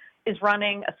 He is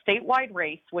running a statewide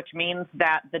race, which means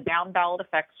that the down-ballot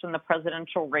effects from the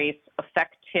presidential race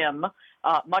affect him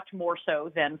much more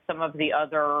so than some of the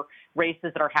other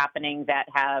races that are happening that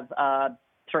have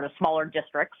sort of smaller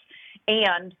districts.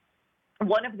 And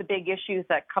one of the big issues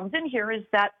that comes in here is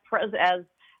that, as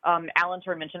Alan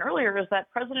mentioned earlier, is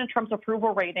that President Trump's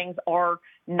approval ratings are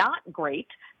not great.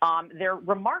 They're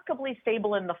remarkably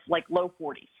stable in the low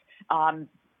 40s.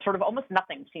 Sort of almost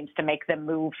nothing seems to make them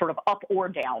move sort of up or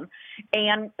down.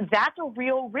 And that's a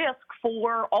real risk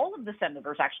for all of the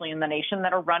senators actually in the nation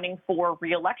that are running for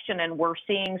re-election. And we're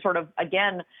seeing sort of,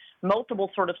 again, multiple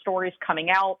sort of stories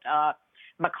coming out.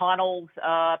 McConnell's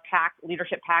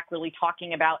leadership PAC really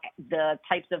talking about the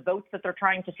types of votes that they're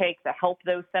trying to take to help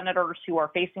those senators who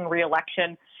are facing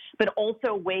re-election, but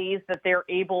also ways that they're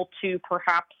able to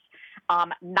perhaps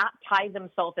not tie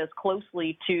themselves as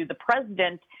closely to the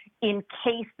president in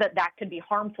case that could be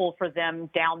harmful for them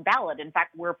down ballot. In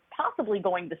fact, we're possibly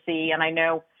going to see, and I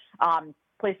know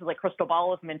places like Crystal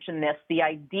Ball have mentioned this, the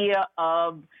idea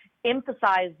of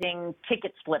emphasizing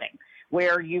ticket splitting,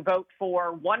 where you vote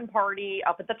for one party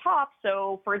up at the top.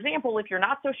 So, for example, if you're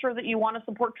not so sure that you want to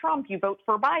support Trump, you vote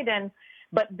for Biden,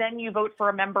 but then you vote for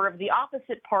a member of the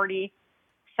opposite party,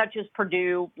 such as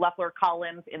Perdue, Loeffler,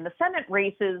 Collins in the Senate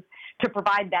races, to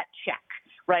provide that check,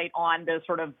 right, on those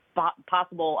sort of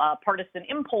possible partisan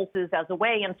impulses as a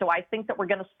way. And so I think that we're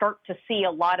going to start to see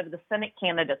a lot of the Senate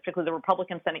candidates, particularly the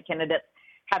Republican Senate candidates,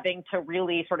 having to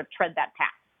really sort of tread that path.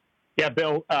 Yeah,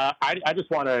 Bill, I just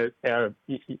want to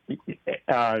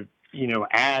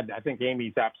add, I think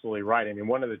Amy's absolutely right. I mean,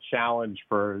 one of the challenge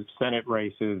for Senate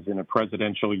races in a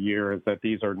presidential year is that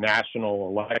these are national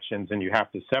elections and you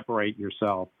have to separate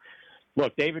yourself.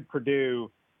 Look, David Perdue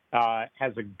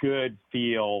has a good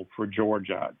feel for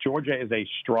Georgia. Georgia is a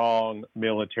strong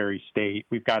military state.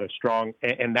 We've got a strong,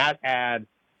 and that ad,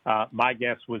 my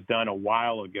guess, was done a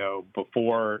while ago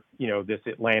before, this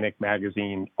Atlantic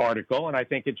magazine article. And I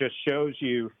think it just shows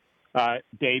you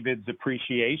David's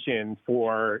appreciation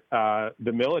for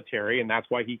the military, and that's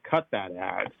why he cut that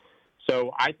ad.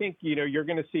 So I think, you're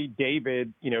going to see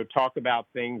David, talk about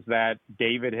things that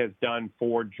David has done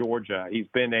for Georgia. He's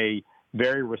been a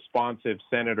very responsive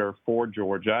senator for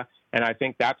Georgia, and I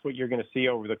think that's what you're going to see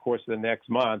over the course of the next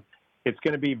month. It's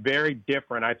going to be very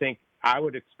different. I think I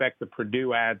would expect the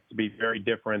Perdue ads to be very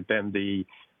different than the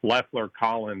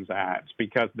Loeffler-Collins ads,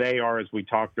 because they are, as we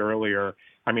talked earlier,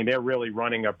 I mean, they're really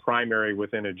running a primary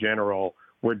within a general,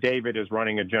 where David is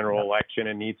running a general election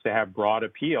and needs to have broad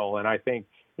appeal. And I think,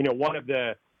 one of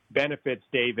the benefits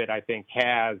David, I think,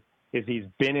 has is he's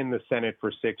been in the Senate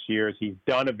for 6 years. He's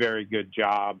done a very good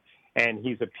job, and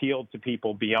he's appealed to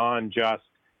people beyond just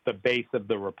the base of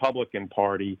the Republican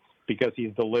Party, because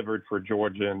he's delivered for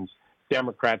Georgians,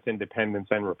 Democrats, Independents,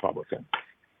 and Republicans.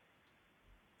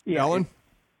 Yeah, Alan?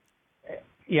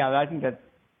 I think that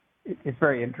it's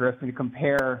very interesting to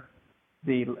compare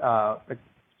the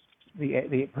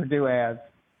Perdue ads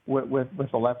with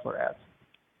the Loeffler ads.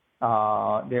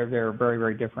 They're very,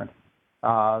 very different.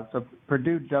 So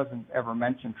Perdue doesn't ever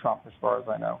mention Trump, as far as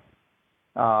I know.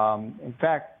 In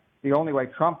fact, the only way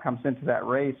Trump comes into that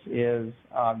race is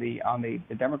on the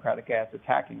Democratic ads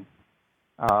attacking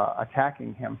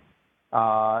him.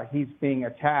 He's being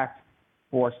attacked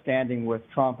for standing with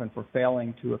Trump and for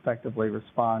failing to effectively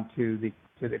respond to the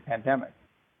pandemic.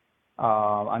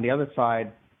 On the other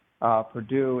side,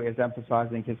 Perdue is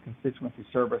emphasizing his constituency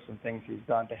service and things he's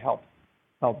done to help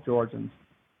Georgians.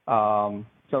 So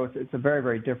it's a very,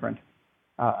 very different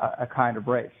a kind of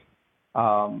race.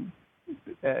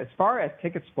 As far as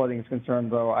ticket splitting is concerned,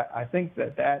 though, I think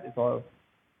that is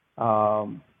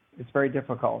it's very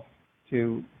difficult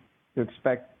to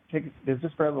expect tickets. There's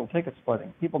just very little ticket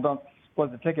splitting. People don't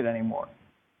split the ticket anymore.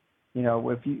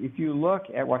 If you look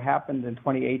at what happened in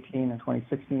 2018 and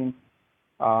 2016,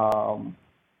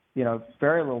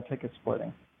 very little ticket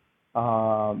splitting.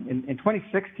 In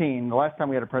 2016, the last time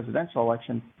we had a presidential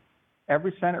election,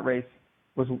 every Senate race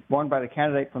was won by the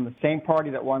candidate from the same party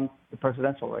that won the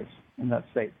presidential race in that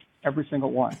state. Every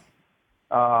single one,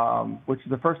 which is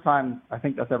the first time I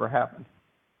think that's ever happened.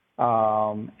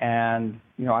 And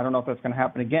I don't know if that's going to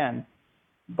happen again,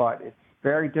 but it's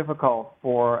very difficult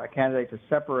for a candidate to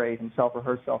separate himself or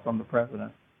herself from the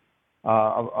president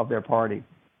of their party.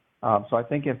 So I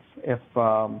think if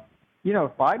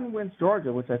Biden wins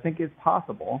Georgia, which I think is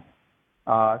possible,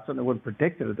 I certainly wouldn't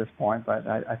predict it at this point, but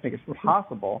I think it's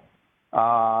possible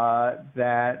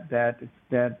that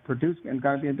Perdue's going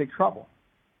to be in big trouble.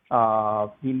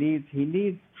 He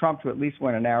needs Trump to at least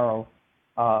win a narrow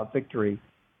victory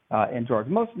in Georgia.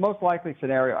 Most likely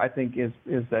scenario, I think, is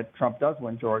that Trump does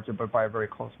win Georgia, but by a very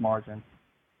close margin,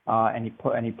 and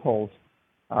he pulls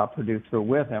Perdue through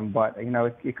with him. But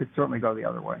it could certainly go the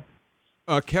other way.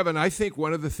 Kevin, I think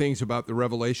one of the things about the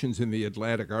revelations in the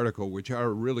Atlantic article, which are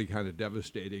really kind of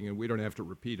devastating, and we don't have to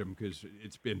repeat them because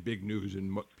it's been big news,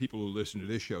 and people who listen to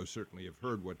this show certainly have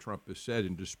heard what Trump has said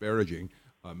in disparaging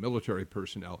military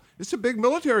personnel. It's a big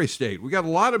military state. We got a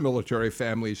lot of military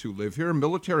families who live here.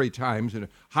 Military Times, a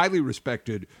highly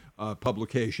respected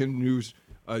publication, news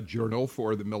journal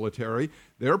for the military.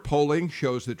 Their polling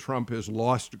shows that Trump has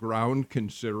lost ground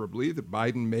considerably, that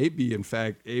Biden may be, in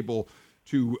fact, able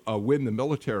to win the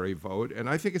military vote. And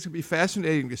I think it's going to be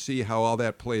fascinating to see how all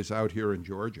that plays out here in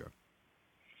Georgia.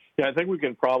 Yeah, I think we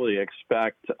can probably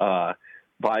expect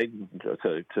Biden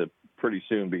to pretty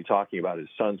soon be talking about his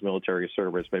son's military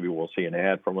service. Maybe we'll see an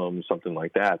ad from him, something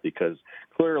like that, because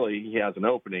clearly he has an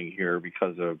opening here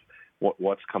because of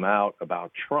what's come out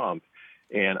about Trump,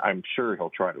 and I'm sure he'll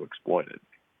try to exploit it.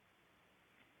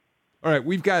 All right,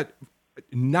 we've got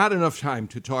not enough time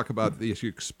to talk about these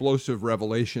explosive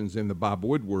revelations in the Bob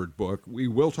Woodward book. We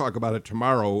will talk about it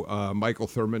tomorrow. Michael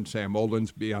Thurman, Sam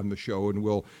Olens be on the show, and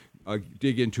we'll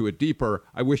dig into it deeper.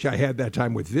 I wish I had that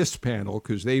time with this panel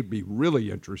because they'd be really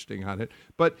interesting on it.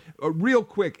 But real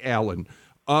quick, Alan,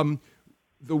 the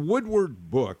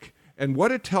Woodward book and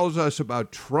what it tells us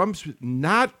about Trump's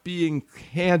not being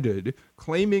candid,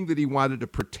 claiming that he wanted to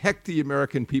protect the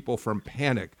American people from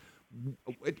panic.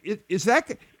 Is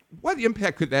that... What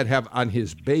impact could that have on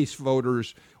his base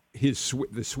voters, the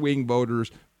swing voters?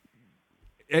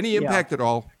 Any impact at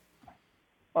all?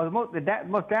 Well, the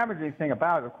most damaging thing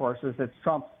about it, of course, is that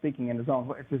Trump's speaking in his own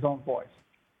voice.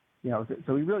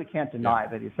 So we really can't deny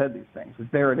that he said these things.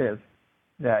 There it is,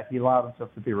 that he allowed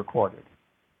himself to be recorded.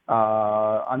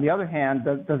 On the other hand,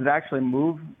 does it actually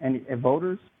move any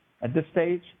voters at this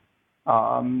stage?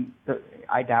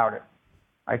 I doubt it.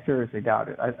 I seriously doubt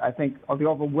it. I think the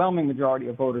overwhelming majority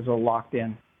of voters are locked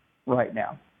in right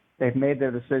now. They've made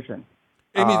their decision.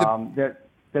 Amy, there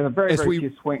are very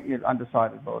few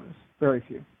undecided voters. Very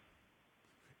few.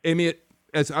 Amy,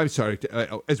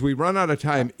 as we run out of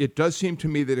time, it does seem to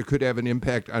me that it could have an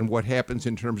impact on what happens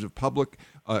in terms of public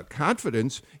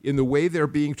confidence in the way they're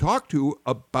being talked to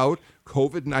about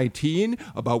COVID-19,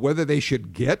 about whether they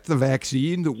should get the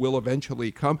vaccine that will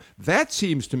eventually come. That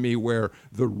seems to me where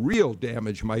the real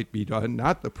damage might be done,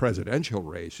 not the presidential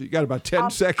race. You got about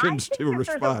 10 seconds to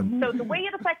respond. So the way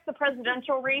it affects the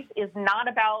presidential race is not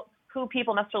about who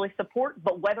people necessarily support,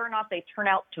 but whether or not they turn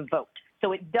out to vote.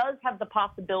 So it does have the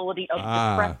possibility of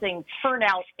suppressing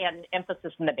turnout and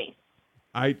emphasis in the base.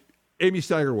 Amy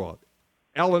Steigerwalt,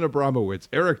 Alan Abramowitz,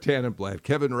 Eric Tanenblatt,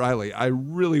 Kevin Riley, I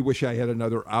really wish I had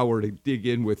another hour to dig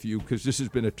in with you because this has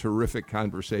been a terrific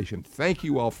conversation. Thank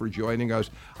you all for joining us.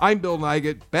 I'm Bill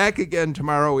Nigut, back again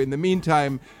tomorrow. In the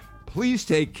meantime, please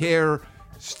take care,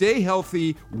 stay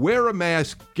healthy, wear a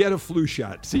mask, get a flu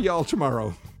shot. See y'all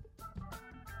tomorrow.